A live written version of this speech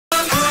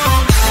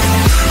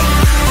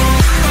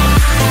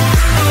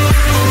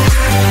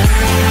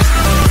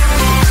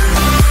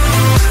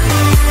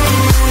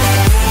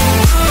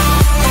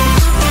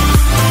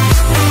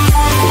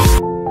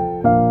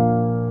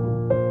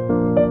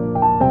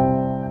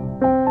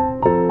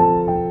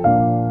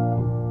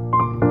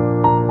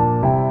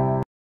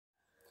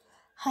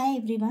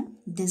everyone,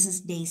 this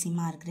is Daisy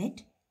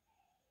Margaret.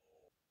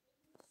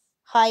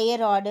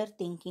 Higher order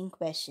thinking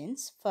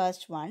questions.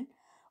 First one,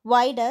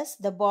 why does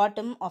the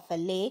bottom of a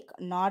lake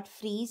not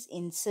freeze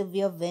in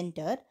severe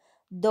winter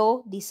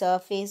though the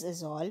surface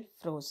is all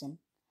frozen?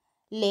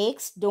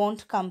 Lakes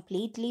don't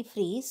completely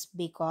freeze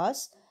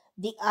because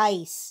the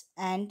ice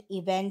and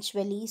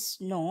eventually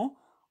snow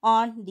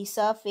on the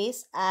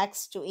surface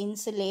acts to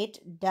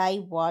insulate dry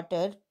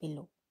water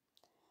below.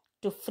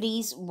 To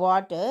freeze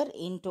water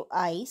into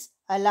ice,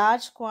 a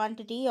large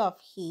quantity of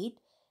heat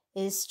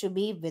is to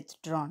be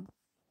withdrawn.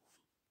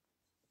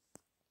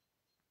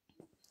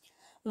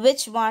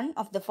 Which one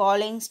of the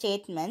following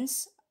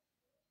statements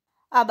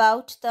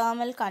about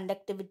thermal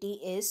conductivity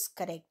is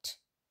correct?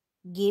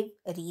 Give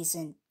a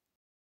reason.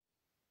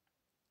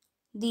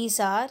 These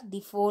are the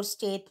four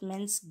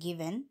statements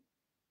given.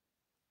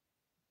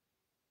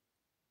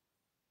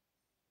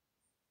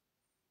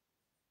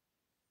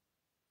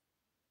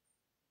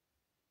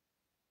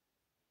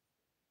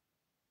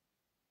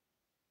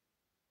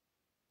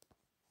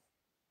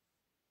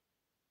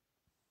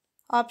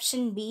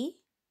 Option B,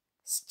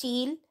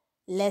 steel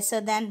lesser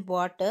than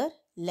water,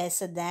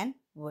 lesser than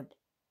wood.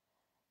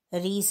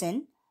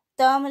 Reason,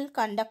 thermal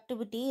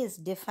conductivity is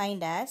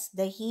defined as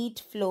the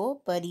heat flow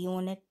per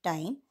unit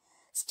time.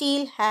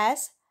 Steel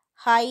has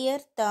higher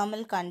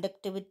thermal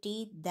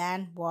conductivity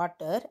than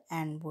water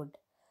and wood.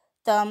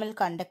 Thermal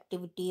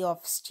conductivity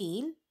of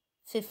steel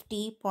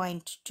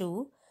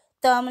 50.2,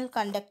 thermal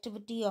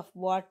conductivity of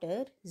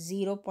water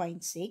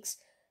 0.6,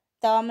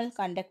 thermal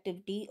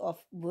conductivity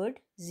of wood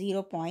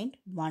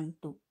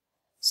 0.12.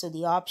 So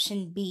the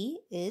option B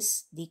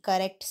is the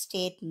correct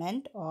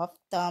statement of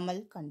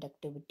thermal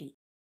conductivity.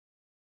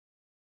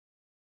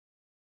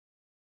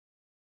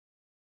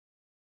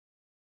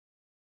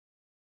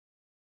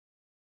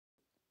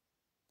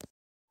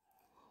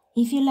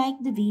 If you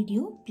like the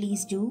video,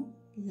 please do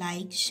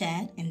like,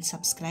 share and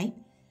subscribe.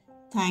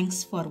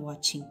 Thanks for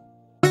watching.